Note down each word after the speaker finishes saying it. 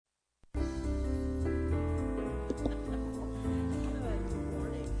morning.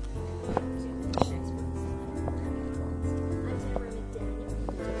 I'm Tamera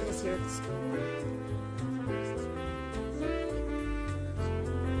McDaniels. This here at the store.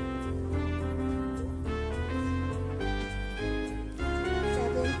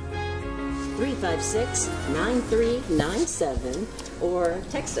 (356-9397) or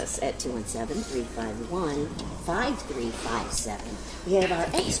text us at 217-351-5357. We have our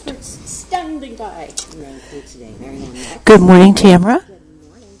experts standing by today. Mary Ann Metz. Good morning, Tamera. Good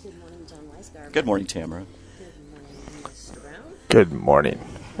morning, John Weisgarber. Good morning, Tamera. Good morning, Mr. Brown. Good morning.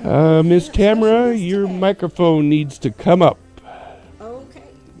 Miss Tamera, your microphone needs to come up. Okay.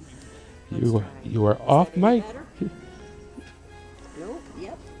 You are off mic. Better? Nope.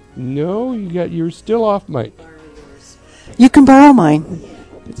 Yep. No, you're still off mic. Borrow yours. You can borrow mine. Yeah.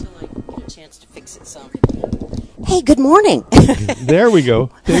 Until I get a chance to fix it some. Hey, good morning. There we go.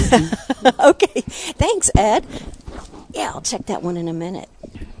 Thank you. Okay. Thanks, Ed. Yeah, I'll check that one in a minute.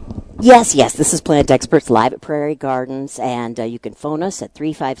 Yes, this is Plant Experts live at Prairie Gardens, and you can phone us at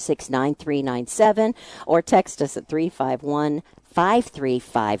 356-9397 or text us at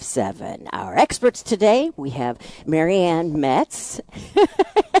 351-5357. Our experts today, we have Mary Ann Metz,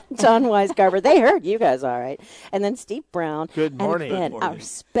 John Weisgarber. They heard you guys all right. And then Steve Brown. Good morning. And Good morning. our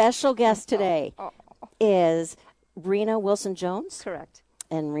special guest today is Rena Wilson-Jones. Correct.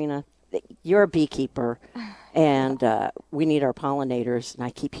 And Rena, you're a beekeeper, and we need our pollinators, and I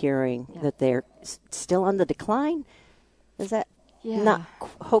keep hearing that they're still on the decline. Is that not,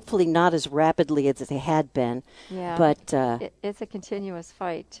 hopefully not as rapidly as they had been? Yeah. But it's a continuous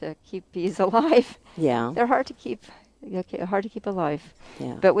fight to keep bees alive. yeah, They're hard to keep alive.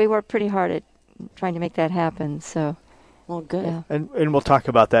 yeah. But we work pretty hard at trying to make that happen. So, Well, good. yeah. And we'll talk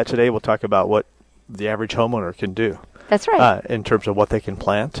about that today. We'll talk about what the average homeowner can do That's right. in terms of what they can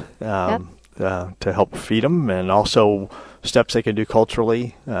plant to help feed them, and also steps they can do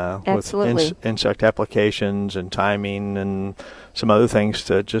culturally with Absolutely. insect applications and timing and some other things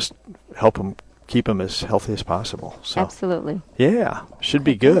to just help them keep them as healthy as possible. So, Absolutely. yeah, should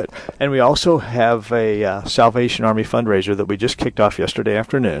be good. And we also have a Salvation Army fundraiser that we just kicked off yesterday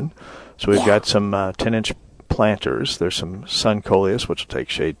afternoon. So we've got some 10-inch planters. There's some sun coleus, which will take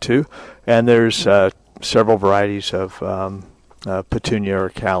shade too. And there's several varieties of petunia or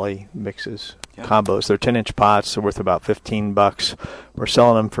cali mixes, combos. They're 10-inch pots. They're worth about $15. We're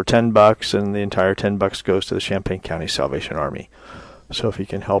selling them for $10, and the entire $10 goes to the Champaign County Salvation Army. So if you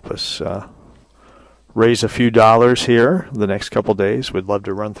can help us raise a few dollars here the next couple days, we'd love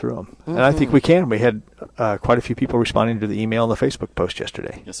to run through them. Mm-hmm. And I think we can. We had quite a few people responding to the email and the Facebook post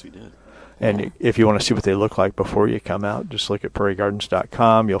yesterday. Yes, we did. And if you want to see what they look like before you come out, just look at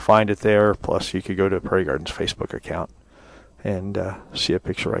prairiegardens.com. You'll find it there. Plus, you could go to Prairie Gardens Facebook account and see a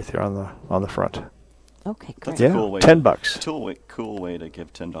picture right there on the front. Okay, great. That's a cool way. $10. Cool way to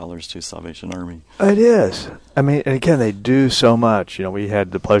give $10 to Salvation Army. It is. I mean, and again, they do so much. You know, we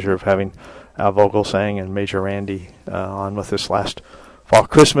had the pleasure of having Al Vogelsang and Major Randy on with us last fall,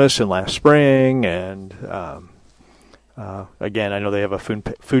 Christmas, and last spring, and again, I know they have a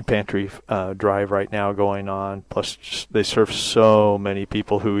food pantry drive right now going on. Plus, they serve so many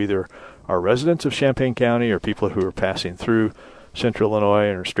people who either are residents of Champaign County or people who are passing through Central Illinois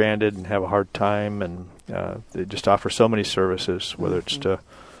and are stranded and have a hard time. And they just offer so many services, whether it's to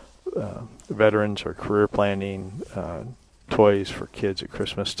veterans or career planning, toys for kids at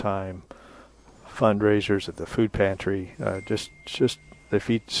Christmas time, fundraisers at the food pantry. Just they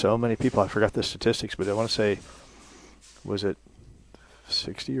feed so many people. I forgot the statistics, but I want to say, was it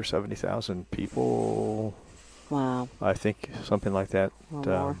 60 or 70,000 people? Wow. I think something like that.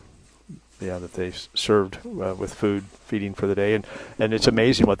 More. That they served with food, feeding for the day. And it's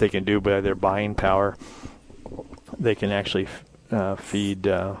amazing what they can do by their buying power. They can actually feed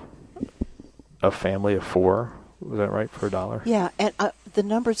a family of 4. Was that right, for $1? Yeah, and the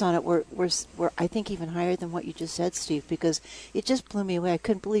numbers on it were I think even higher than what you just said, Steve, because it just blew me away. I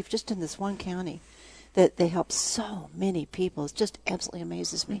couldn't believe just in this one county that they help so many people. It just absolutely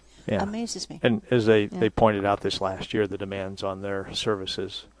amazes me. Yeah. Amazes me. And as they pointed out this last year, the demands on their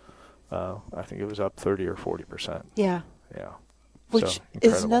services, I think it was up 30 or 40%. Yeah. Yeah. Which so,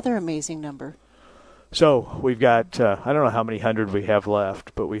 is another amazing number. So we've got, I don't know how many hundred we have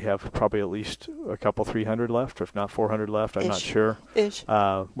left, but we have probably at least a couple 300 left, if not 400 left. I'm not sure.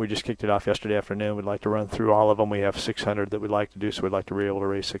 We just kicked it off yesterday afternoon. We'd like to run through all of them. We have 600 that we'd like to do, so we'd like to be able to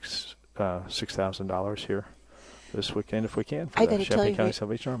raise $6,000 here this weekend if we can for the Champaign County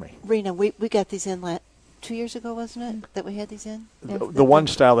Salvation Army. Rena, we got these in 2 years ago, wasn't it, that we had these in? The one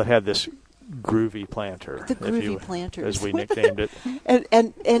style that had this groovy planter. The groovy planters. as we nicknamed it.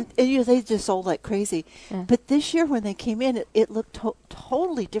 and they just sold like crazy. Yeah. But this year when they came in, it looked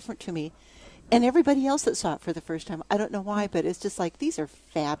totally different to me. And everybody else that saw it for the first time, I don't know why, but it's just like, these are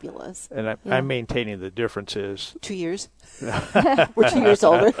fabulous. And I'm maintaining the difference is 2 years. We're 2 years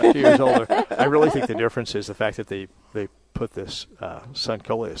older. 2 years older. I really think the difference is the fact that they put this sun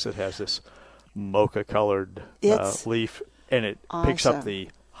coleus that has this mocha-colored leaf, and it picks up awesome. the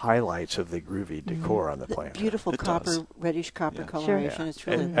highlights of the groovy decor on the plant. Beautiful reddish copper coloration. Sure. It's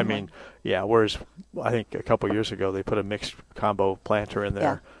really I mean, whereas I think a couple years ago they put a mixed combo planter in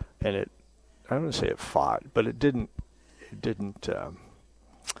there, and I don't want to say it fought, but it didn't.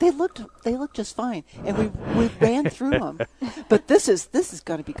 They looked just fine, and we ran through them. But this is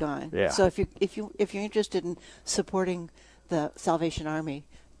going to be gone. Yeah. So if you're interested in supporting the Salvation Army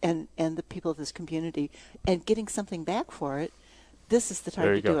and the people of this community and getting something back for it, this is the time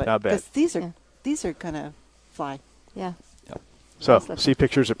There to you go. do it. Not bad. Because these are going to fly. Yeah. So Awesome. see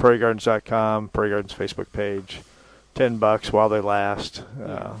pictures at prairiegardens.com, Prairie Gardens Facebook page. $10 while they last,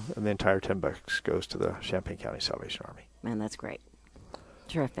 and the entire $10 goes to the Champaign County Salvation Army. Man, that's great.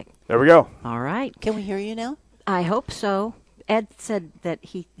 Terrific. There we go. All right. Can we hear you now? I hope so. Ed said that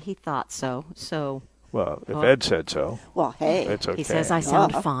he thought so. So Well, if Ed said so, Well, hey. it's okay. he says I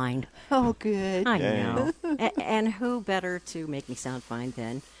sound fine. Oh, good. I Yay. know. And who better to make me sound fine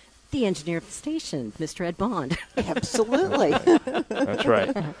than the engineer of the station, Mr. Ed Bond? Absolutely. That's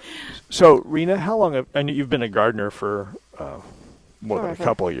right. So, Rena, how long and you've been a gardener for more than a Forever.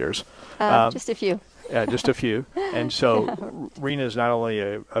 couple of years. Just a few. Yeah, just a few. And so Rena is not only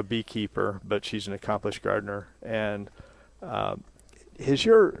a beekeeper, but she's an accomplished gardener. And has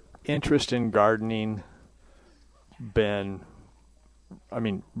your interest in gardening been,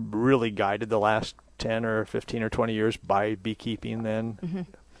 really guided the last 10 or 15 or 20 years by beekeeping then? Mm-hmm.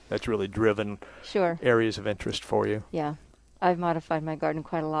 That's really driven Sure. areas of interest for you? Yeah. I've modified my garden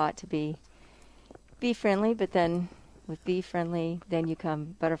quite a lot to be bee friendly, but then with bee friendly, then you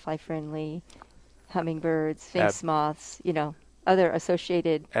come butterfly friendly, hummingbirds, sphinx moths, other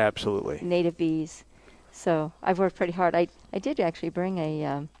associated Absolutely. native bees. So I've worked pretty hard. I did actually bring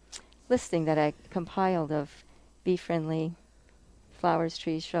a listing that I compiled of bee friendly flowers,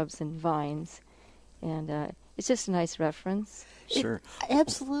 trees, shrubs, and vines. And it's just a nice reference. Sure.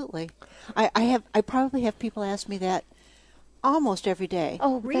 Absolutely. I probably have people ask me that almost every day.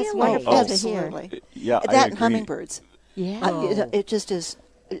 Oh, that's really? wonderful to hear. Absolutely. Yeah, I That and agree. hummingbirds. Yeah. It just is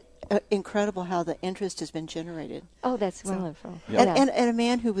incredible how the interest has been generated. Oh, that's wonderful. Yeah. Yeah. And a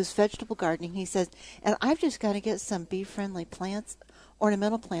man who was vegetable gardening, he says, and I've just got to get some bee-friendly plants,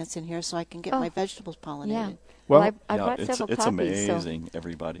 ornamental plants in here so I can get my vegetables pollinated. Yeah. Well, Well, I Yeah, brought it's several amazing, copies.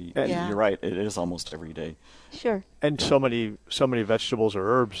 everybody. Yeah. You're right. It is almost every day. So sure. And so many vegetables or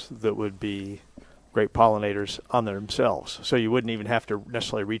herbs that would be great pollinators on themselves. So you wouldn't even have to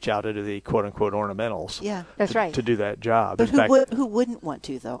necessarily reach out into the quote-unquote ornamentals Yeah. That's right. to do that job. But In fact, who wouldn't want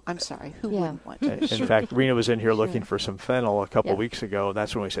to, though? I'm sorry. Who Yeah. wouldn't want to? in fact, Rena was in here looking Sure. for some fennel a couple Yeah. weeks ago, and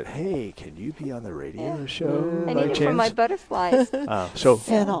that's when we said, "Hey, can you be on the radio show I by need it for my chance?" butterflies. So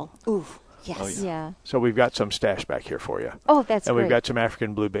Fennel. Ooh, yes. Oh, yeah. Yeah. we've got some stash back here for you, Oh, that's and great. we've got some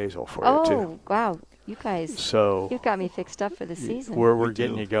African blue basil for you too. Oh, wow. You guys, So you've got me fixed up for the season. we're We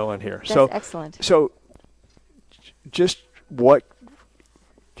getting do. you going here. That's so excellent. So, just what?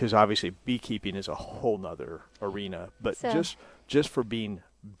 Because obviously beekeeping is a whole nother arena, but So- just for being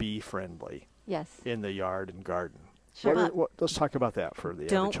bee friendly Yes. in the yard and garden. Sure. Let's talk about that for the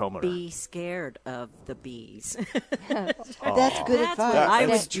Don't average homeowner. be scared of the bees. That's good That's advice. what I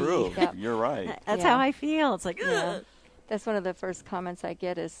That's would be. true. Yeah. You're right. That's Yeah. how I feel. It's like, Yeah. ugh. That's one of the first comments I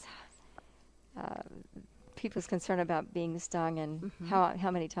get is people's concern about being stung and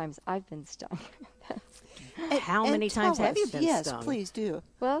how many times I've been stung. How And many times tell have you us. been yes, stung? please do.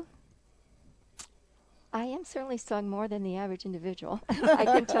 Well, I am certainly stung more than the average individual. I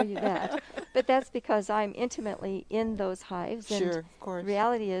can tell you that. But that's because I'm intimately in those hives. And Sure, of course.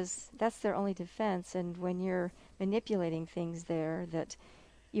 reality is that's their only defense. And when you're manipulating things there, that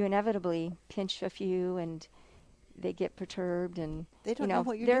you inevitably pinch a few and they get perturbed. And They don't you know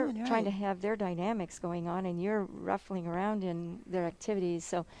what you're they're doing, trying to right. have their dynamics going on and you're ruffling around in their activities.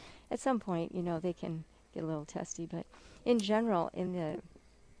 So at some point, they can get a little testy. But in general, in the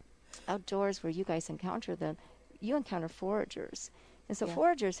outdoors where you guys encounter them, you encounter foragers. And so Yeah.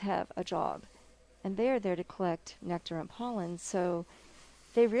 foragers have a job, and they are there to collect nectar and pollen. So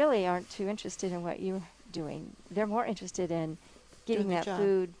they really aren't too interested in what you're doing. They're more interested in getting Doing their that job.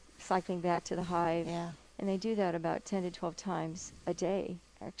 food, cycling back to the hive. Yeah. And they do that about 10 to 12 times a day,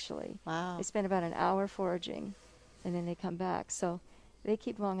 actually. Wow. They spend about an hour foraging, and then they come back. So They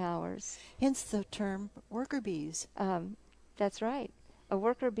keep long hours. Hence the term worker bees. That's right. A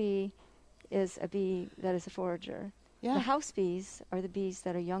worker bee is a bee that is a forager. Yeah. The house bees are the bees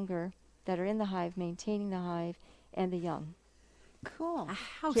that are younger, that are in the hive, maintaining the hive, and the young. Cool. A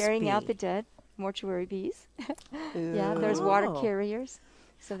house Carrying bee. out the dead, mortuary bees. Yeah, there's water Oh. carriers.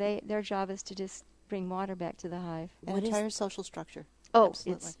 So their job is to just bring water back to the hive. An What is- entire social structure. Oh,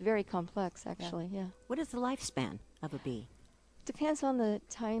 Absolutely. it's very complex, actually, yeah. What is the lifespan of a bee? Depends on the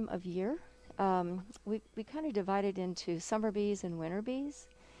time of year. We kind of divide it into summer bees and winter bees.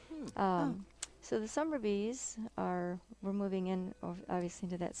 So the summer bees we're moving in, obviously,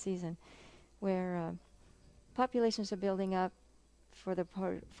 into that season where populations are building up for the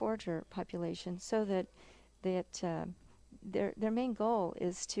forager population, so that their main goal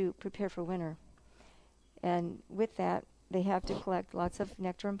is to prepare for winter. And with that, they have to collect lots of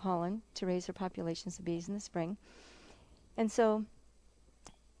nectar and pollen to raise their populations of bees in the spring. And so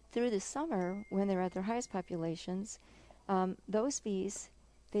through the summer, when they're at their highest populations, those bees,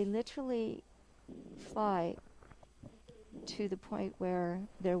 they literally fly to the point where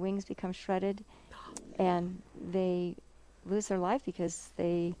their wings become shredded and they lose their life because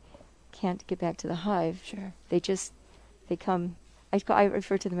they can't get back to the hive. Sure. They come, I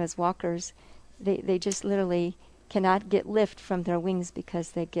refer to them as walkers. They just literally cannot get lift from their wings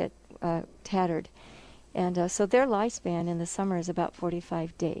because they get tattered. And so their lifespan in the summer is about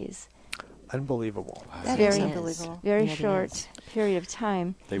 45 days. Unbelievable. That Very is is. unbelievable. Very Yeah, it short is. period of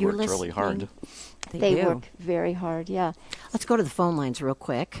time. They You're worked really hard. They do. work very hard, yeah. Let's go to the phone lines real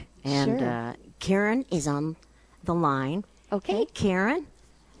quick. And Sure. Karen is on the line. Okay. Hey, Karen.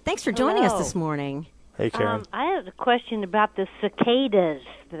 Thanks for joining us Hello. this morning. Hey, Karen. I have a question about the cicadas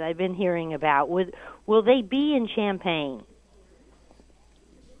that I've been hearing about. Will they be in Champaign?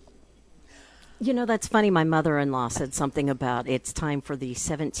 You know, that's funny. My mother-in-law said something about it's time for the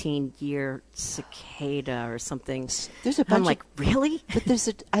 17-year cicada or something. There's a I'm bunch like, really?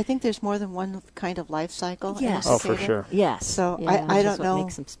 But I think there's more than one kind of life cycle. in a Yes. Oh, for cicada. sure. Yes. So Yeah. I Which is don't what know.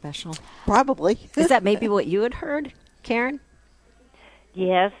 makes them special. Probably. Is that maybe what you had heard, Karen?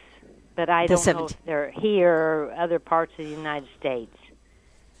 Yes, but I The don't know 17 if they're here or other parts of the United States.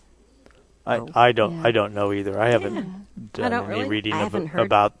 I don't Yeah. I don't know either. I haven't I done don't any really- reading I haven't heard-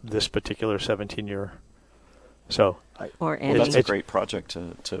 about this particular 17-year. So Or Well, any? that's a It's- great project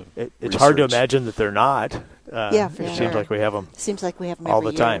to it's hard to research. imagine that they're not. Yeah, for it sure. seems like we have them Seems like we have them all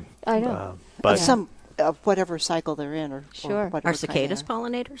every the year. time. I know. Of But some of whatever cycle they're in, or Sure. whatever Are kind cicadas they are.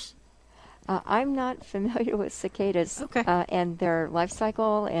 pollinators? I'm not familiar with cicadas Okay. and their life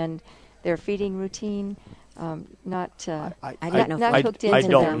cycle and their feeding routine. Not I didn't know not if hooked I into I their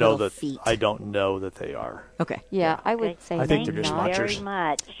don't know little that. feet. I don't know that they are. Okay. Yeah, I would Okay. say I think they're Thank just you munchers. very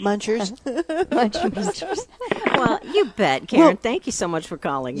much. Munchers. munchers. Well, you bet, Karen. Well- Thank you so much for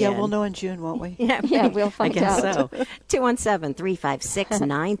calling Yeah, in. we'll know in June, won't we? Yeah, Yeah, we'll I find guess out. so.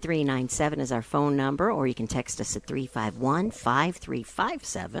 217-356-9397 is our phone number, or you can text us at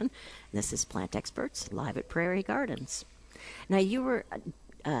 351-5357. This is Plant Experts live at Prairie Gardens. Now, you were,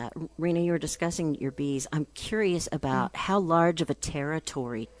 Rena, you were discussing your bees. I'm curious about how large of a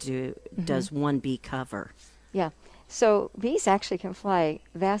territory does one bee cover? Yeah. So bees actually can fly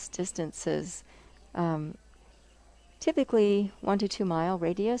vast distances, typically 1 to 2 mile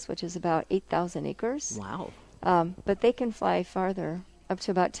radius, which is about 8,000 acres. Wow. But they can fly farther, up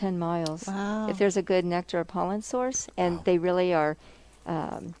to about 10 miles. Wow. If there's a good nectar or pollen source, and they really are,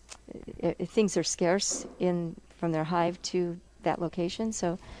 if things are scarce from their hive to that location.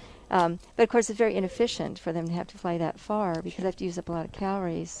 So, but of course, it's very inefficient for them to have to fly that far because they have to use up a lot of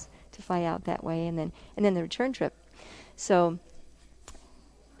calories to fly out that way, and then the return trip. So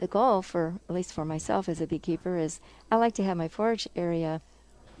the goal, for at least for myself as a beekeeper, is I like to have my forage area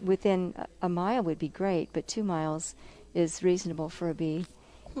within a mile would be great, but 2 miles is reasonable for a bee.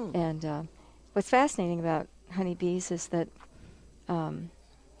 And what's fascinating about honeybees is that when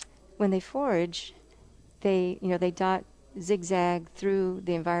they forage, they zigzag through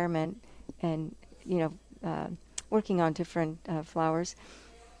the environment and working on different flowers,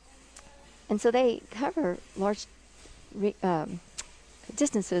 and so they cover large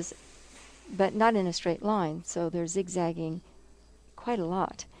distances, but not in a straight line. So they're zigzagging quite a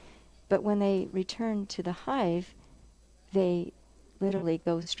lot. But when they return to the hive, they literally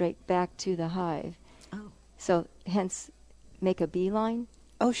go straight back to the hive. Oh. So hence, make a beeline.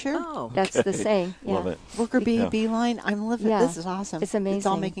 Oh, sure. Oh. That's the saying. Yeah. Love it. Worker bee, Yeah. beeline. I'm living. Yeah. This is awesome. It's amazing. It's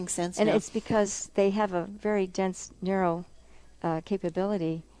all making sense And now. it's because they have a very dense, narrow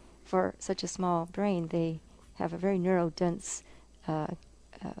capability for such a small brain. They have a very narrow, dense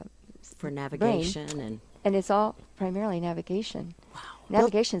For navigation and And it's all primarily navigation. Wow.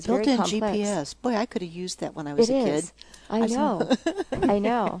 Navigation is very built-in complex. GPS. Boy, I could have used that when I was a kid. I know. I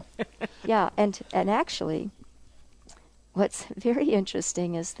know. Yeah, and actually, what's very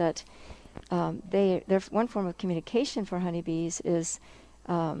interesting is that their one form of communication for honeybees is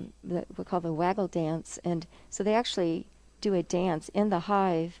we call the waggle dance, and so they actually do a dance in the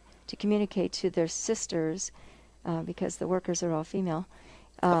hive to communicate to their sisters, because the workers are all female.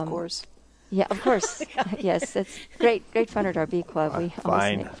 Of course. Yeah, of course. Yes, it's great fun at our bee club. We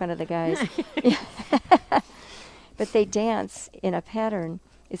always make fun of the guys. But they dance in a pattern.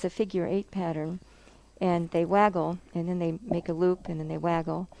 It's a figure 8 pattern, and they waggle, and then they make a loop, and then they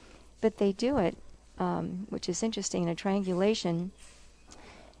waggle. But they do it, which is interesting, in a triangulation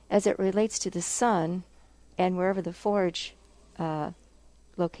as it relates to the sun and wherever the forage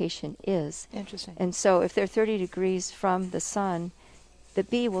location is. Interesting. And so if they're 30 degrees from the sun, the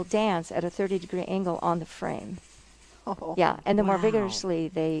bee will dance at a 30-degree angle on the frame. Oh, yeah, and the more vigorously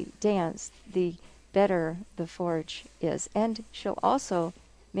they dance, the better the forage is. And she'll also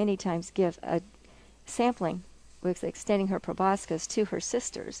many times give a sampling with extending her proboscis to her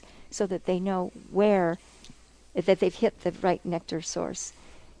sisters so that they know that they've hit the right nectar source.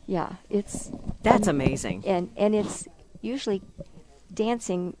 Yeah, that's amazing. And it's usually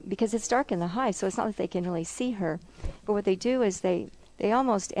dancing because it's dark in the hive, so it's not like they can really see her. But what they do is they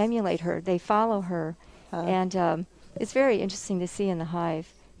almost emulate her. They follow her, and it's very interesting to see in the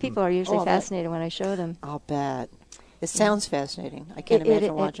hive. People are usually fascinated when I show them. I'll bet. It sounds fascinating. I can't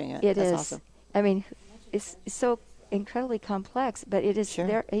imagine watching it. It That's is. Awesome. I mean, it's so incredibly complex, but it is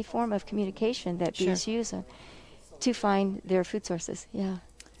a form of communication that bees use to find their food sources. Yeah.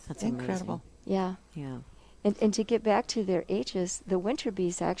 That's incredible. Yeah. Yeah. And to get back to their ages, the winter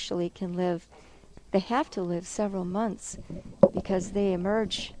bees actually can live. They have to live several months because they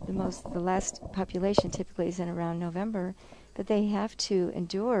emerge. The last population typically is in around November, but they have to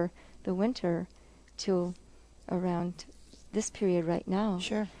endure the winter till around this period right now.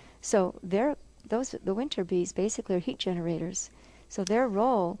 Sure. So the winter bees basically are heat generators. So their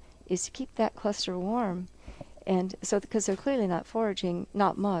role is to keep that cluster warm, and so because they're clearly not foraging,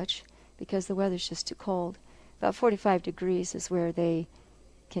 not much, because the weather's just too cold. About 45 degrees is where they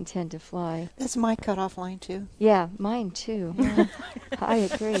can tend to fly. That's my cutoff line too. Yeah, mine too. I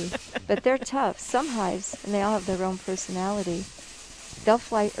agree. But they're tough. Some hives, and they all have their own personality, they'll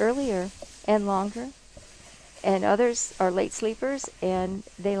fly earlier and longer, and others are late sleepers, and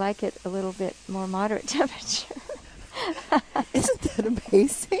they like it a little bit more moderate temperature. Isn't that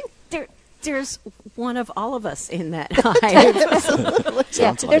amazing? There's one of all of us in that hive.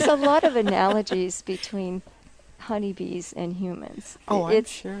 Yeah, there's a lot of analogies between honeybees and humans. Oh, I'm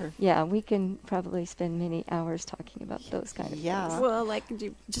sure. Yeah, we can probably spend many hours talking about those kind of things. Well, like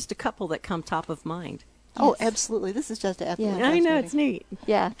just a couple that come top of mind. Oh, absolutely. This is just absolutely I know, it's neat.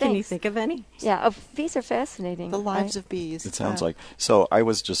 Yeah, Can you think of any? Yeah, bees are fascinating. The lives of bees. It sounds like. So I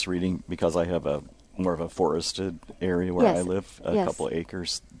was just reading, because I have more of a forested area where I live, a couple of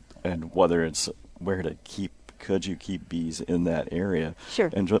acres, and could you keep bees in that area? Sure.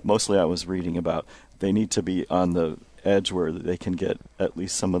 And mostly I was reading about they need to be on the edge where they can get at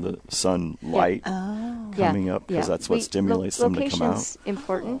least some of the sunlight coming up, because that's what stimulates them to come out. Location's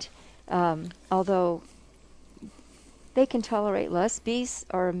important, although they can tolerate less. Bees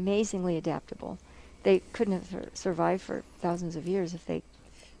are amazingly adaptable. They couldn't have survived for thousands of years if they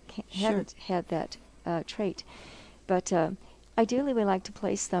hadn't had that trait. But ideally we like to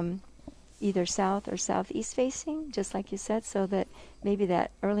place them either south or southeast facing, just like you said, so that maybe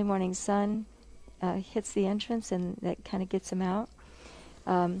that early morning sun hits the entrance and that kind of gets them out.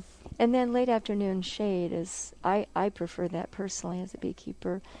 And then late afternoon shade I prefer that personally as a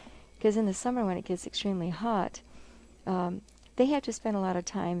beekeeper, because in the summer when it gets extremely hot, they have to spend a lot of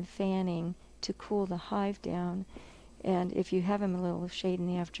time fanning to cool the hive down. And if you have them a little shade in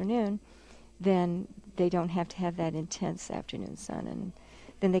the afternoon, then they don't have to have that intense afternoon sun, and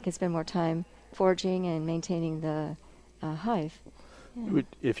then they can spend more time foraging and maintaining the hive. Yeah.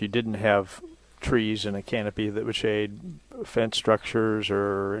 If you didn't have trees and a canopy that would shade fence structures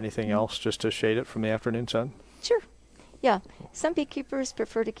or anything else, just to shade it from the afternoon sun? Sure. Yeah. Some beekeepers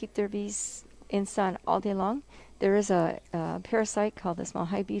prefer to keep their bees in sun all day long. There is a parasite called the small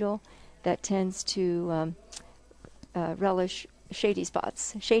hive beetle that tends to relish shady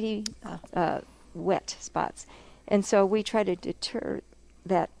spots, wet spots. And so we try to deter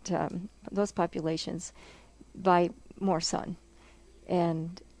that those populations by more sun.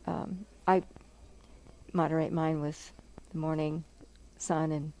 And I moderate mine with the morning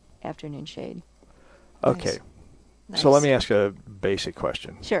sun and afternoon shade. Okay. Nice. So let me ask a basic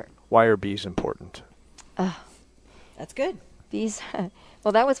question. Sure. Why are bees important? That's good. Bees,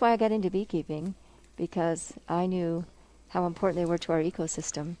 well, that was why I got into beekeeping, because I knew how important they were to our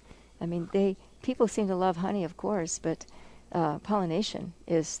ecosystem. I mean, people seem to love honey, of course, but pollination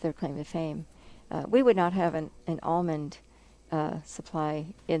is their claim to fame. We would not have an almond supply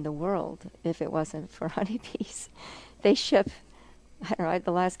in the world if it wasn't for honeybees. They ship, I don't know,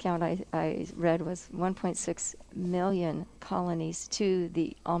 the last count I read was 1.6 million colonies to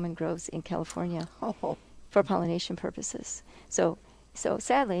the almond groves in California for pollination purposes. So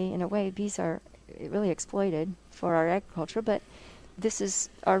sadly, in a way, bees are really exploited for our agriculture, but this is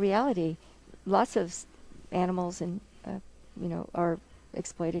our reality. Lots of animals and are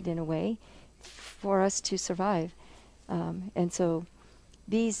exploited in a way for us to survive. And so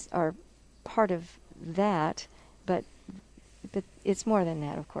bees are part of that, but it's more than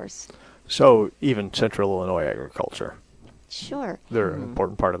that, of course. So even central Illinois agriculture. Sure. They're an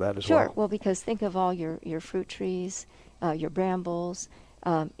important part of that as well. Sure. Well, because think of all your fruit trees, your brambles,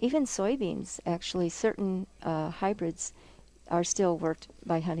 even soybeans. Actually, certain hybrids are still worked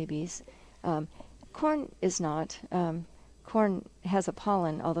by honeybees. Corn is not. Corn has a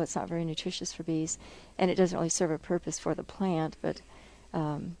pollen, although it's not very nutritious for bees, and it doesn't really serve a purpose for the plant. But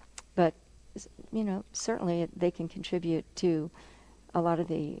certainly they can contribute to a lot of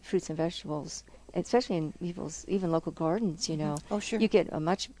the fruits and vegetables, especially in people's even local gardens. Oh, sure. You get a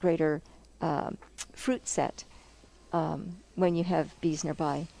much greater fruit set when you have bees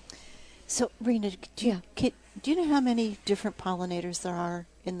nearby. So, Rena, do you know how many different pollinators there are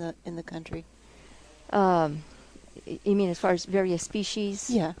in the country? You mean as far as various species?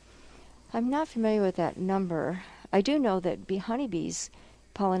 Yeah. I'm not familiar with that number. I do know that honeybees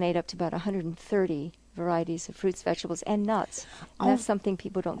pollinate up to about 130 varieties of fruits, vegetables, and nuts. And that's something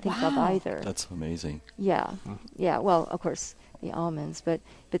people don't think of either. That's amazing. Yeah. Yeah. Well, of course, the almonds, but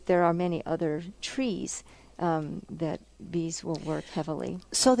there are many other trees that bees will work heavily.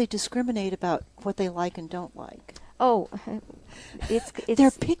 So they discriminate about what they like and don't like. Oh, it's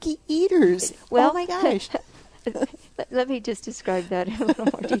they're picky eaters. Well, oh my gosh. Let me just describe that in a little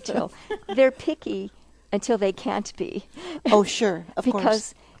more detail. They're picky until they can't be. Oh, sure, of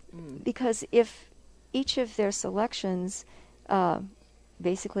course. Because if each of their selections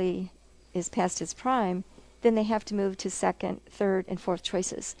basically is past its prime, then they have to move to second, third, and fourth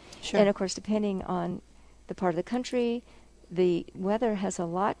choices. Sure. And of course, depending on the part of the country, the weather has a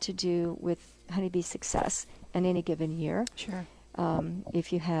lot to do with honeybee success in any given year. Sure.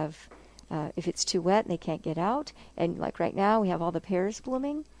 If it's too wet and they can't get out, and like right now we have all the pears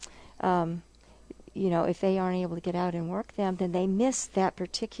blooming, if they aren't able to get out and work them, then they miss that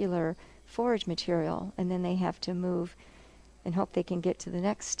particular forage material, and then they have to move and hope they can get to the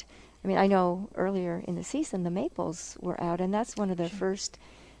next. I mean, I know earlier in the season the maples were out, and that's one of their first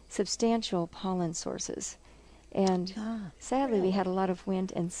substantial pollen sources. And sadly, we had a lot of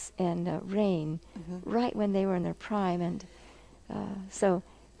wind and rain right when they were in their prime, and so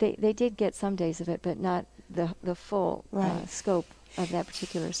they did get some days of it, but not the full scope of that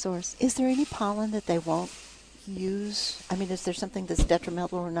particular source. Is there any pollen that they won't use? I mean, is there something that's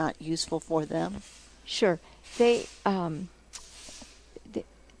detrimental or not useful for them? Sure.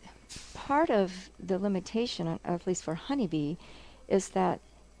 Part of the limitation, at least for honeybee, is that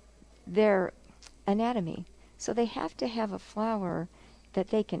their anatomy. So they have to have a flower that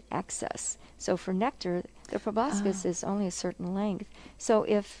they can access. So for nectar, their proboscis is only a certain length. So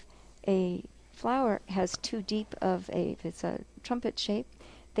if a flower has too deep if it's a trumpet shape,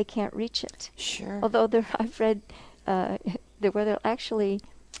 they can't reach it. Sure. Although I've read where they'll actually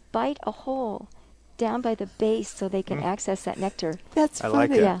bite a hole down by the base so they can access that nectar. That's funny. I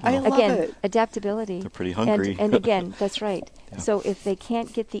like it. Yeah. I love again, it. Adaptability. They're pretty hungry. And again, that's right. Yeah. So if they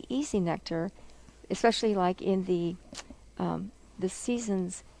can't get the easy nectar, especially like in the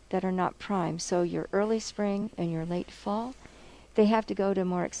seasons that are not prime, so your early spring and your late fall, they have to go to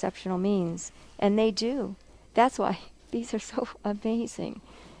more exceptional means, and they do. That's why bees are so amazing.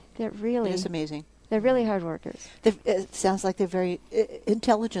 It is amazing. They're really hard workers. It sounds like they're very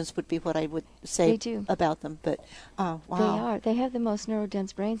intelligence would be what I would say about them. But wow, they are. They have the most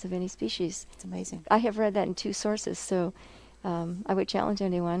neurodense brains of any species. It's amazing. I have read that in 2 sources, so I would challenge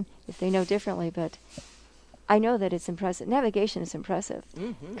anyone if they know differently. But I know that it's impressive. Navigation is impressive.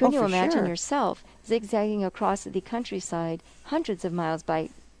 Mm-hmm. Can you imagine yourself zigzagging across the countryside hundreds of miles by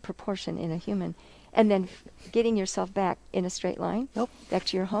proportion in a human, and then getting yourself back in a straight line, back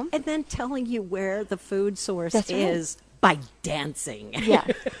to your home? And then telling you where the food source is by dancing. Yeah,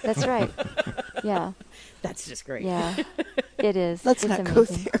 that's right. Yeah. That's just great. Yeah. It is. Let's not go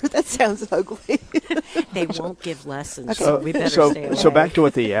there. That sounds ugly. They won't give lessons, so we better stay away. So back to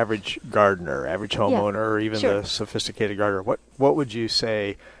what the average gardener, average homeowner, or even the sophisticated gardener, what would you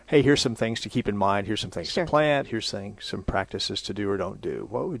say, hey, here's some things to keep in mind, here's some things to plant, here's some practices to do or don't do.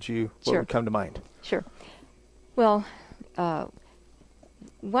 What would come to mind? Sure. Well,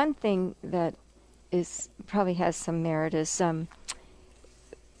 one thing that probably has some merit is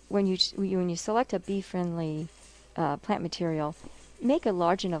when you select a bee-friendly plant material, make a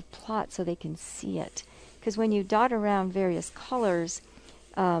large enough plot so they can see it. Because when you dot around various colors,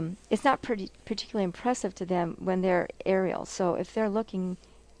 it's not particularly impressive to them when they're aerial. So if they're looking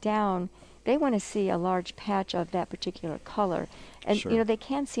down, they want to see a large patch of that particular color. And they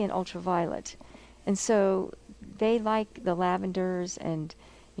can see an ultraviolet. And so they like the lavenders and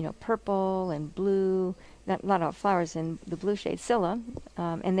purple and blue, not all flowers in the blue shade, Scilla,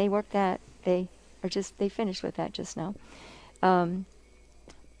 and they work that. They finished with that just now.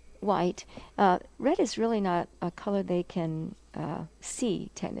 White. Red is really not a color they can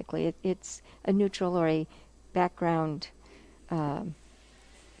see, technically. It's a neutral or a background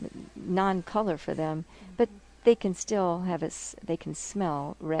non-color for them, but they can still they can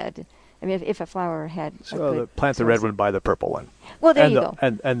smell red. I mean, if a flower had plant the red one, buy the purple one. Well, there you go.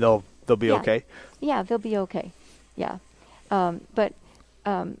 And they'll be okay? Yeah, they'll be okay. Yeah. But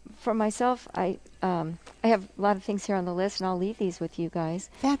for myself, I have a lot of things here on the list, and I'll leave these with you guys.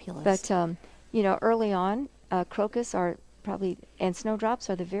 Fabulous. But, early on, crocus and snowdrops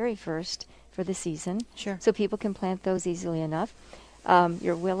are the very first for the season. Sure. So people can plant those easily enough.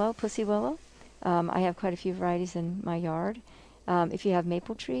 Your willow, pussy willow, I have quite a few varieties in my yard. If you have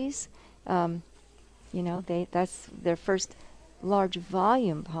maple trees, that's their first large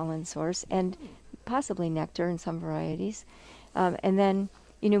volume pollen source, and possibly nectar in some varieties. And then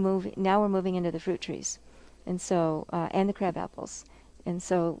now we're moving into the fruit trees, and so and the crab apples, and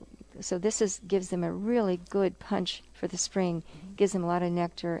so this gives them a really good punch for the spring. Gives them a lot of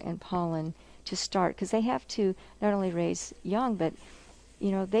nectar and pollen to start, because they have to not only raise young, but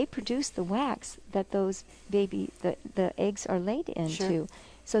they produce the wax that those the eggs are laid into. Sure.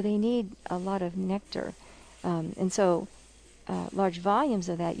 So they need a lot of nectar, and so large volumes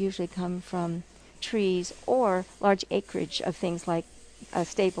of that usually come from trees or large acreage of things like a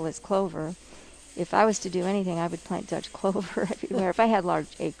staple is clover. If I was to do anything, I would plant Dutch clover everywhere if I had large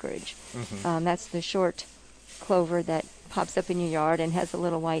acreage. Mm-hmm. That's the short clover that pops up in your yard and has a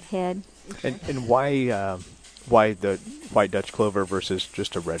little white head. And why the white Dutch clover versus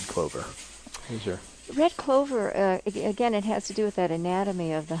just a red clover? Red clover, again, it has to do with that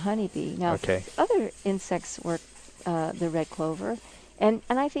anatomy of the honeybee. Now, other insects work the red clover, and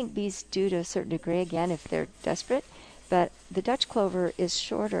I think bees do to a certain degree, again, if they're desperate. But the Dutch clover is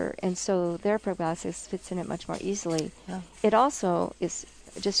shorter, and so their proboscis fits in it much more easily. Yeah. It also is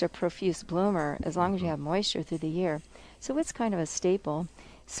just a profuse bloomer as long as you have moisture through the year. So it's kind of a staple.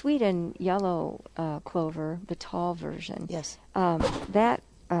 Sweet and yellow clover, the tall version. Yes.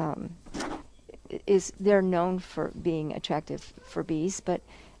 They're known for being attractive for bees, but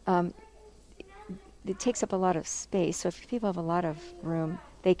it takes up a lot of space. So if people have a lot of room,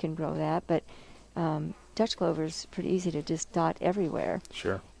 they can grow that. But Dutch clover is pretty easy to just dot everywhere.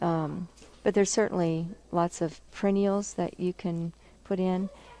 Sure. But there's certainly lots of perennials that you can put in.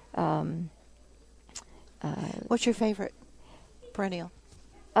 What's your favorite perennial?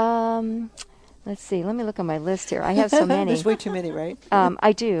 Let's see. Let me look on my list here. I have so many. There's way too many, right?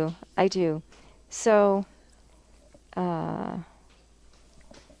 I do. So,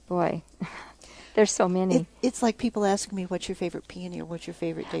 boy, there's so many. It's like people asking me, what's your favorite peony or what's your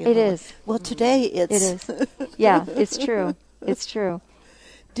favorite daylily? It is. Well, today It is. Yeah, it's true. It's true.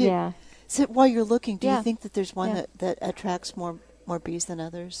 Yeah. So while you're looking, do Yeah. you think that there's one that attracts more bees than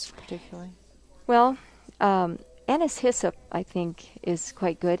others, particularly? Well, anise hyssop, I think, is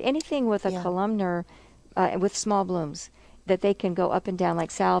quite good. Anything with a columnar, with small blooms, that they can go up and down, like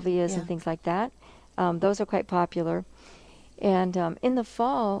salvias and things like that. Those are quite popular. And in the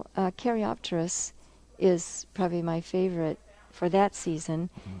fall, Caryopteris is probably my favorite for that season,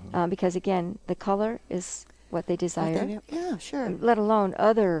 because, again, the color is what they desire. Yeah, sure. Let alone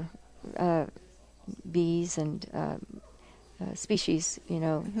other bees and species,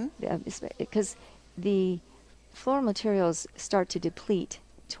 because the floral materials start to deplete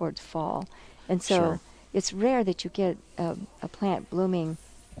towards fall. And so it's rare that you get a plant blooming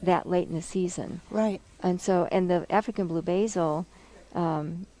that late in the season. Right. And the African blue basil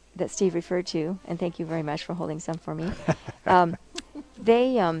that Steve referred to, and thank you very much for holding some for me,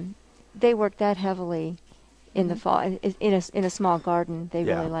 they work that heavily in the fall. In a small garden, they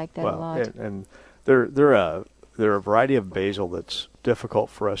really like that a lot. And they're there are a variety of basil that's difficult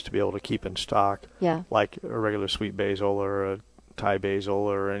for us to be able to keep in stock. Yeah. Like a regular sweet basil or a Thai basil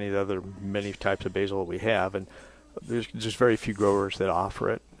or any of the other many types of basil that we have. And there's just very few growers that offer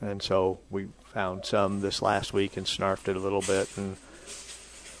it. And so we found some this last week and snarfed it a little bit. And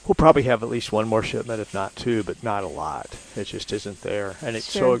we'll probably have at least one more shipment, if not two, but not a lot. It just isn't there. And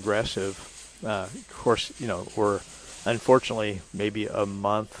it's so aggressive. Of course, we're unfortunately maybe a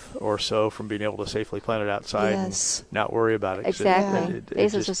month or so from being able to safely plant it outside and not worry about it. Exactly.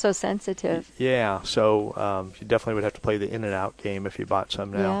 Basils are so sensitive. Yeah. So you definitely would have to play the in and out game if you bought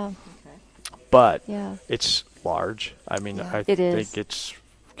some now. Yeah. But it's large. I mean, I think it's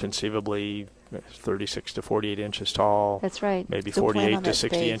conceivably 36 to 48 inches tall. That's right. Maybe 48 to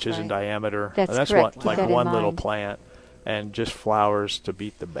 60 inches in diameter. That's correct. One little plant. And just flowers to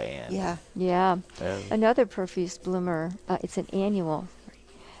beat the band. Yeah. Yeah. Another profuse bloomer, it's an annual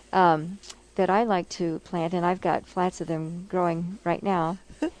that I like to plant, and I've got flats of them growing right now.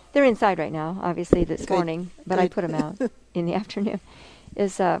 They're inside right now, obviously, this morning, but I put them out in the afternoon,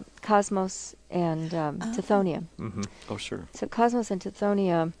 is Cosmos and Tithonia. Mm-hmm. Oh, sure. So Cosmos and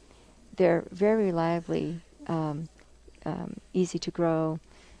Tithonia, they're very reliably easy to grow,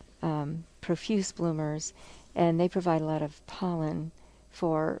 profuse bloomers. And they provide a lot of pollen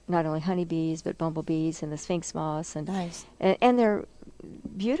for not only honeybees but bumblebees and the sphinx moths, and they're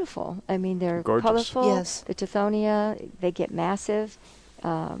beautiful. I mean, they're colorful. Yes. The Tithonia, they get massive.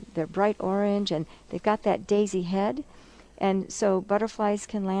 They're bright orange, and they've got that daisy head, and so butterflies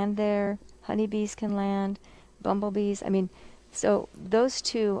can land there, honeybees can land, bumblebees. I mean, so those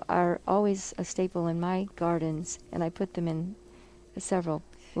two are always a staple in my gardens, and I put them in several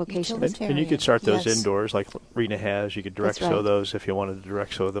locations. And you could start those indoors like Rena has. You could direct sow those if you wanted to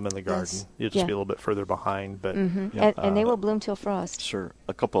direct sow them in the garden. You'll just be a little bit further behind. But and they will bloom till frost. Sure.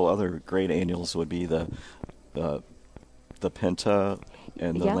 A couple other great annuals would be the Penta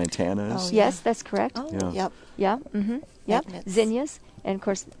and the Lantanas. Oh, yes, that's correct. Oh, yep. Yeah. Mm-hmm. Yep. Zinnias. And, of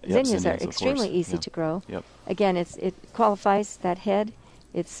course, zinnias are extremely easy to grow. Yep. Again, it qualifies that head.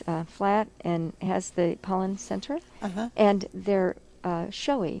 It's flat and has the pollen center. And they're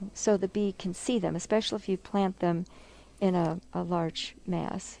showy, so the bee can see them, especially if you plant them in a large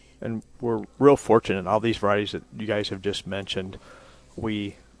mass. And we're real fortunate. All these varieties that you guys have just mentioned,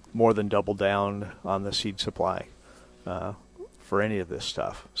 we more than double down on the seed supply for any of this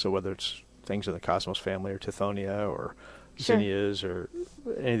stuff. So whether it's things in the Cosmos family or Tithonia or zinnias or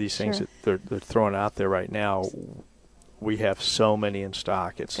any of these things that they're throwing out there right now, we have so many in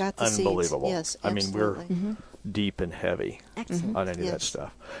stock. It's unbelievable. Yes, I mean, we're deep and heavy on any of that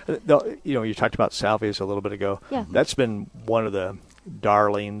stuff. You talked about salvias a little bit ago. Yeah. That's been one of the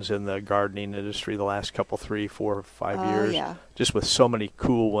darlings in the gardening industry the last couple, 3, 4, 5 years. Yeah. Just with so many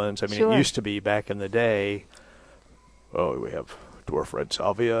cool ones. I mean, it used to be back in the day, we have dwarf red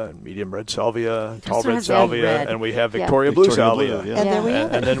salvia and medium red salvia, tall red salvia, and we have Victoria blue salvia. And there we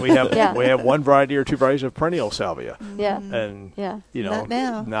have and then we have one variety or two varieties of perennial salvia. Yeah. And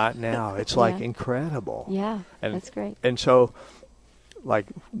not now. It's like incredible. Yeah. And that's great. And so, like,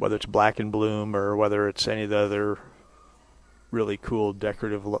 whether it's black and bloom or whether it's any of the other really cool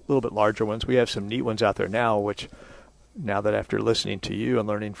decorative, little bit larger ones, we have some neat ones out there now, which now that after listening to you and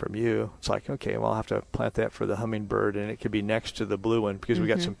learning from you, it's like, okay, well, I'll have to plant that for the hummingbird, and it could be next to the blue one, because we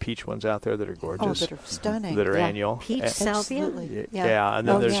got some peach ones out there that are gorgeous. Oh, that are stunning. That are annual. Peach salvia? Yeah, and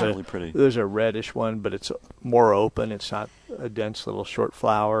then there's a reddish one, but it's more open. It's not a dense little short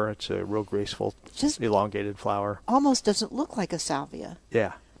flower. It's a real graceful, elongated flower. Almost doesn't look like a salvia.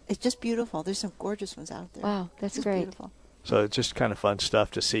 Yeah. It's just beautiful. There's some gorgeous ones out there. Wow, that's great. Beautiful. So it's just kind of fun stuff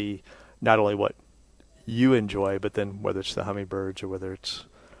to see, not only what you enjoy, but then whether it's the hummingbirds or whether it's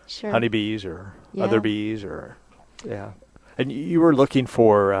honeybees or other bees And you were looking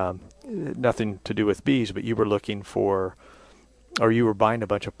for nothing to do with bees, but you were looking for, or you were buying a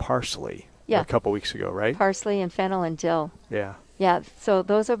bunch of parsley a couple weeks ago, right? Parsley and fennel and dill. Yeah. Yeah, so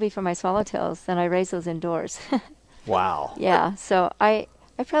those will be for my swallowtails, and I raise those indoors. Wow. Yeah, so I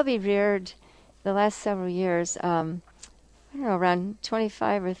probably reared the last several years, I don't know, around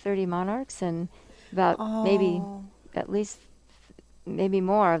 25 or 30 monarchs, and about maybe at least maybe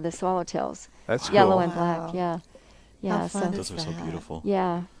more of the swallowtails. That's yellow cool. and black. Yeah. How fun those are so beautiful.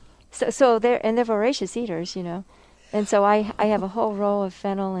 Yeah. So they're voracious eaters, and so I have a whole row of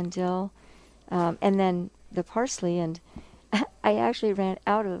fennel and dill, and then the parsley, and I actually ran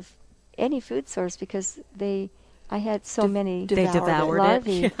out of any food source because I had so many devoured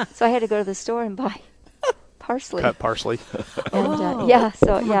larvae, it. so I had to go to the store and buy parsley. Cut parsley. And,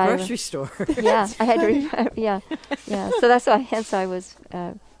 from a grocery store. Yeah, I had to. So that's why. Hence, I was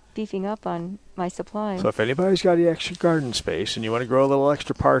beefing up on my supply. So if anybody's got any extra garden space and you want to grow a little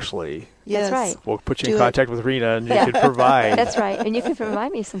extra parsley, That's right. We'll put you in contact with Rena, and you can provide. That's right, and you can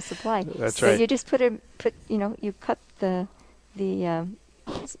provide me some supply. That's so right. You just you cut the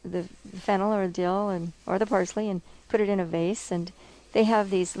fennel or dill or the parsley and put it in a vase, and they have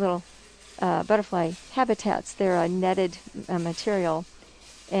these little butterfly habitats. They're a netted material,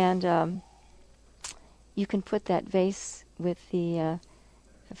 and you can put that vase with the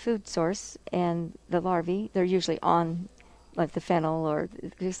food source and the larvae. They're usually on like the fennel,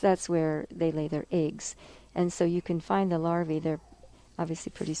 because that's where they lay their eggs. And so you can find the larvae. They're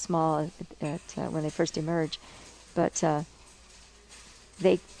obviously pretty small when they first emerge, but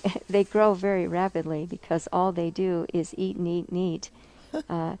they grow very rapidly because all they do is eat and eat and eat.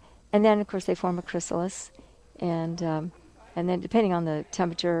 And then, of course, they form a chrysalis, and then depending on the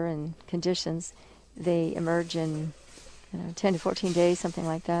temperature and conditions, they emerge in 10 to 14 days, something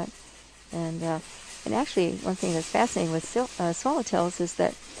like that. And actually, one thing that's fascinating with swallowtails is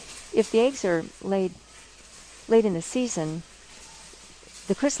that if the eggs are laid late in the season,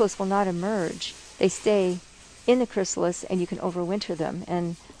 the chrysalis will not emerge. They stay in the chrysalis, and you can overwinter them.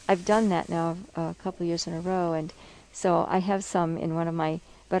 And I've done that now a couple of years in a row, and so I have some in one of my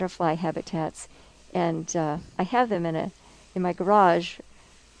butterfly habitats, and I have them in my garage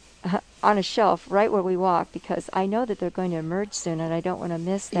on a shelf right where we walk, because I know that they're going to emerge soon, and I don't want to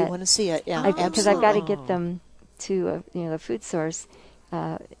miss that. You want to see it, yeah, because I've got to get them to the food source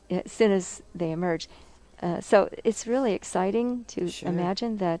as soon as they emerge. So it's really exciting to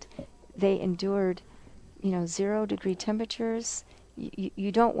imagine that they endured 0-degree temperatures.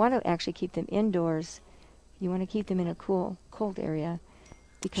 You don't want to actually keep them indoors. You want to keep them in a cold area,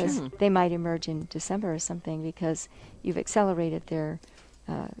 because they might emerge in December or something, because you've accelerated their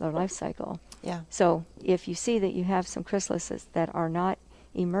life cycle. Yeah. So if you see that you have some chrysalises that are not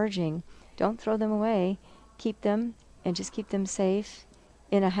emerging, don't throw them away. Keep them, and just keep them safe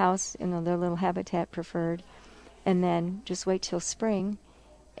in a house, their little habitat preferred, and then just wait till spring,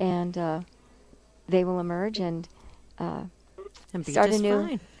 and they will emerge and start a new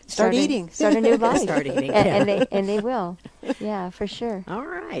fine. Start eating. Start a new life. Start eating. And they will. Yeah, for sure. All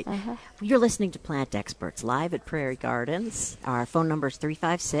right. You're listening to Plant Experts live at Prairie Gardens. Our phone number is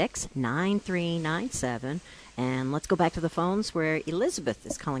 356-9397. And let's go back to the phones where Elizabeth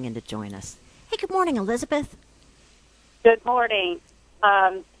is calling in to join us. Hey, good morning, Elizabeth. Good morning.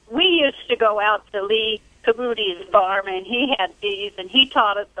 We used to go out to Lee Kabuti's farm, and he had bees, and he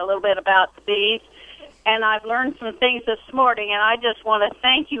taught us a little bit about the bees. And I've learned some things this morning, and I just want to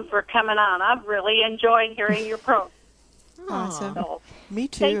thank you for coming on. I've really enjoyed hearing your program. Awesome. So, me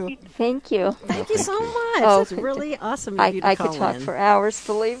too. Thank you. Thank you so much. It's really awesome of you to I call could talk in. for hours,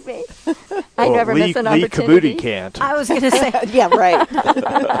 believe me. I never miss an opportunity. Lee Kabuti can't. I was going to say, yeah, right.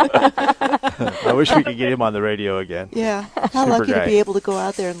 I wish we could get him on the radio again. Yeah. How Super lucky guy. to be able to go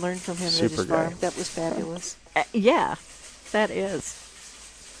out there and learn from him at his Super farm. guy. That was fabulous. yeah, that is.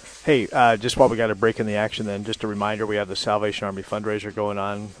 Hey, just while we got a break in the action, then just a reminder: we have the Salvation Army fundraiser going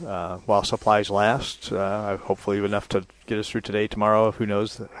on while supplies last. Hopefully, enough to get us through today, tomorrow. Who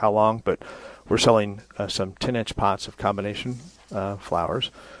knows how long? But we're selling some 10-inch pots of combination flowers,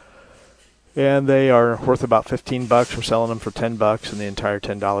 and they are worth about $15. We're selling them for $10, and the entire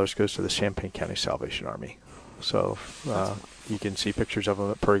 $10 goes to the Champaign County Salvation Army. So you can see pictures of them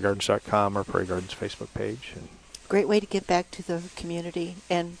at prairiegardens.com or Prairie Gardens Facebook page. And great way to give back to the community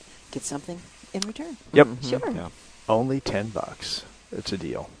and get something in return. Yep. Sure. Yeah. Only $10. It's a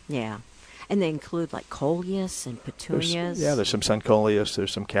deal. Yeah. And they include like coleus and petunias. There's some suncoleus,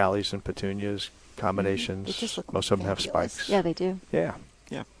 there's some callies and petunias, combinations. They just look Most of them have fabulous. spikes. Yeah, they do. Yeah.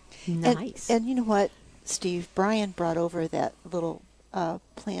 Nice. And you know what, Steve? Brian brought over that little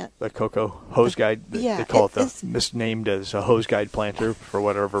plant. The cocoa hose guide. Yeah, They call it it's misnamed as a hose guide planter for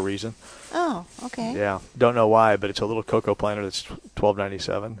whatever reason. Oh, okay. Yeah. Don't know why, but it's a little cocoa planter that's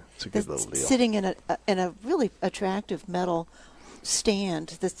 $12.97. It's a good little deal. Sitting in a really attractive metal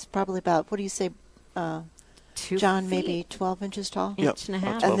stand that's probably about, what do you say, 2 John, feet. maybe 12 inches tall? Yep. Inch and a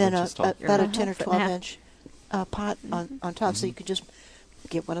half. And then inches tall. about a Yeah. 10 or Foot and a half. 12-inch pot on top, so you could just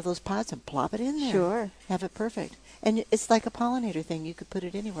get one of those pots and plop it in there. Sure. Have it perfect. And it's like a pollinator thing. You could put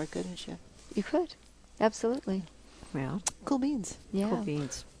it anywhere, couldn't you? You could. Absolutely. Well, Cool beans. Yeah. cool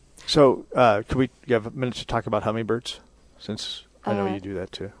beans. So, could we have a minute to talk about hummingbirds? Since I know you do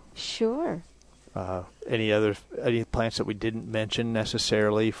that too. Sure. Any plants that we didn't mention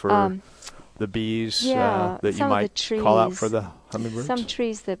necessarily for the bees Yeah, that you some of the might call out trees. for the hummingbirds? Some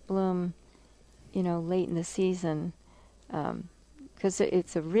trees that bloom, late in the season, because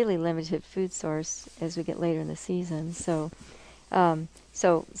it's a really limited food source as we get later in the season. So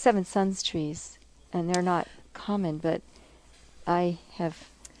So Seven Suns trees, and they're not common, but I have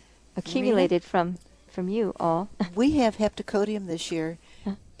accumulated from you all. We have heptacodium this year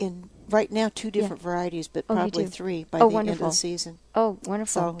in right now 2 different varieties, but probably 3 by the end of the season. Oh,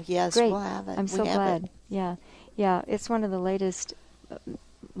 wonderful. So, yes, great. we'll have it. I'm so glad. Yeah. Yeah, it's one of the latest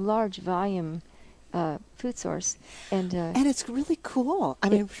large volume food source. And it's really cool. I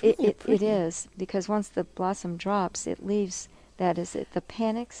mean, really it is, because once the blossom drops, it leaves that, is it the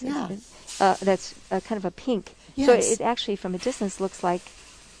panax? Yeah. That's kind of a pink. Yes. So it actually, from a distance, looks like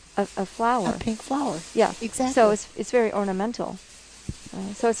a flower. A pink flower. Yeah. Exactly. So it's very ornamental.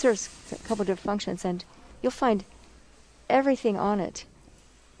 So it serves a couple of different functions, and you'll find everything on it.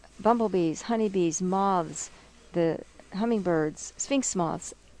 Bumblebees, honeybees, moths, the hummingbirds, sphinx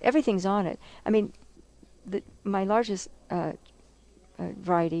moths, everything's on it. I mean, my largest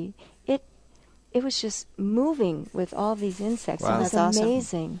variety, it was just moving with all these insects. Wow. It was That's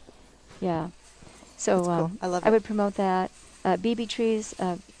amazing. Awesome. Yeah. So cool. I love it. I would promote that. BB trees,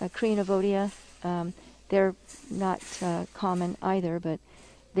 Creanovodia, they're not common either, but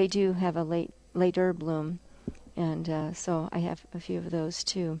they do have a later bloom, and so I have a few of those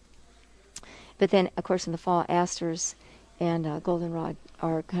too. But then, of course, in the fall, asters and goldenrod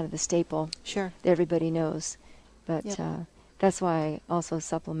are kind of the staple. Sure. That everybody knows. But Yep. that's why I also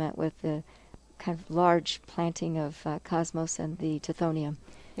supplement with the kind of large planting of cosmos and the tithonium.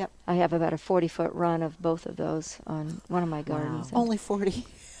 Yep. I have about a 40-foot run of both of those on one of my gardens. Wow. Only 40.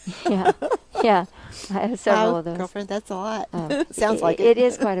 Yeah. Yeah. I have several of those. Girlfriend, that's a lot. Sounds like it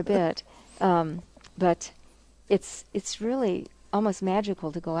is quite a bit. But it's really almost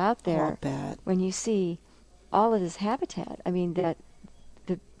magical to go out there I'll bet. when you see all of this habitat. I mean, that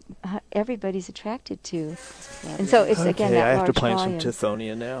everybody's attracted to. And so it's, again, that I have large to plant volume. some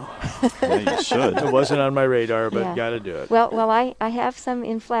tithonia now. Yeah, you should. It wasn't on my radar, but Yeah. got to do it. Well, I have some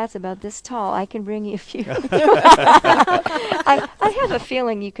in flats about this tall. I can bring you a few. I have a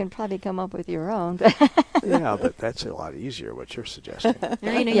feeling you can probably come up with your own. Yeah, but that's a lot easier, what you're suggesting.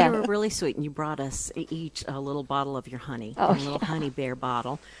 Marina, Yeah. you were really sweet, and you brought us each a little bottle of your honey, Oh, a little honey bear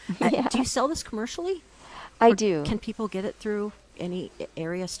bottle. Yeah. Do you sell this commercially? I Or do. Can people get it through any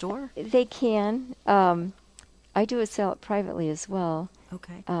area store? They can. I do sell it privately as well.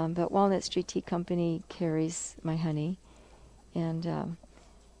 Okay. But Walnut Street Tea Company carries my honey, and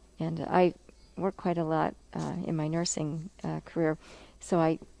I work quite a lot in my nursing career, so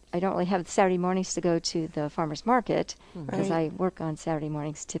I don't really have Saturday mornings to go to the farmers market because Right. I work on Saturday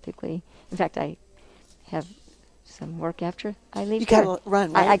mornings typically. In fact, I have some work after I leave. You here. gotta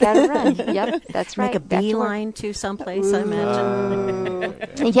run, right? I gotta run. Yep, that's right. Make a Back to work. beeline to someplace, I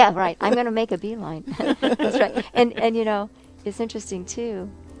imagine. Yeah, right. I'm going to make a beeline. That's right. And you know, it's interesting too.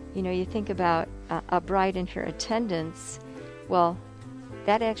 You know, you think about a bride and her attendants. Well,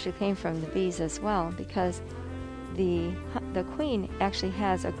 that actually came from the bees as well, because the queen actually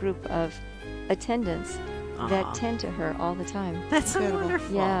has a group of attendants that tend to her all the time. That's so Incredible.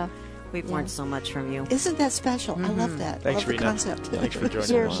 wonderful. Yeah. We've learned so much from you. Isn't that special? I love that. Thanks, love the Rena. concept. Thanks for joining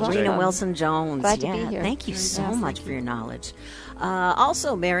You're us welcome. today. Rena Wilson-Jones. Glad to yeah, be here. Thank you so Yes, much thank for your knowledge.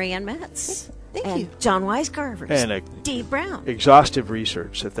 Also, Marianne Metz. Thank and you. John Weiscarvers. And Dee Brown. exhaustive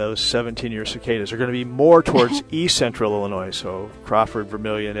research that those 17-year cicadas are going to be more towards east central Illinois, so Crawford,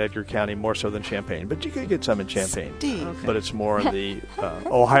 Vermilion, Edgar County, more so than Champaign. But you could get some in Champaign. Steve. Okay. But it's more in the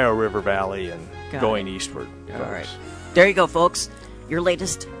Ohio River Valley and Got going it. eastward. All right. There you go, folks. Your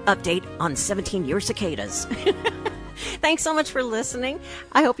latest update on 17-year cicadas. Thanks so much for listening.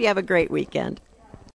 I hope you have a great weekend.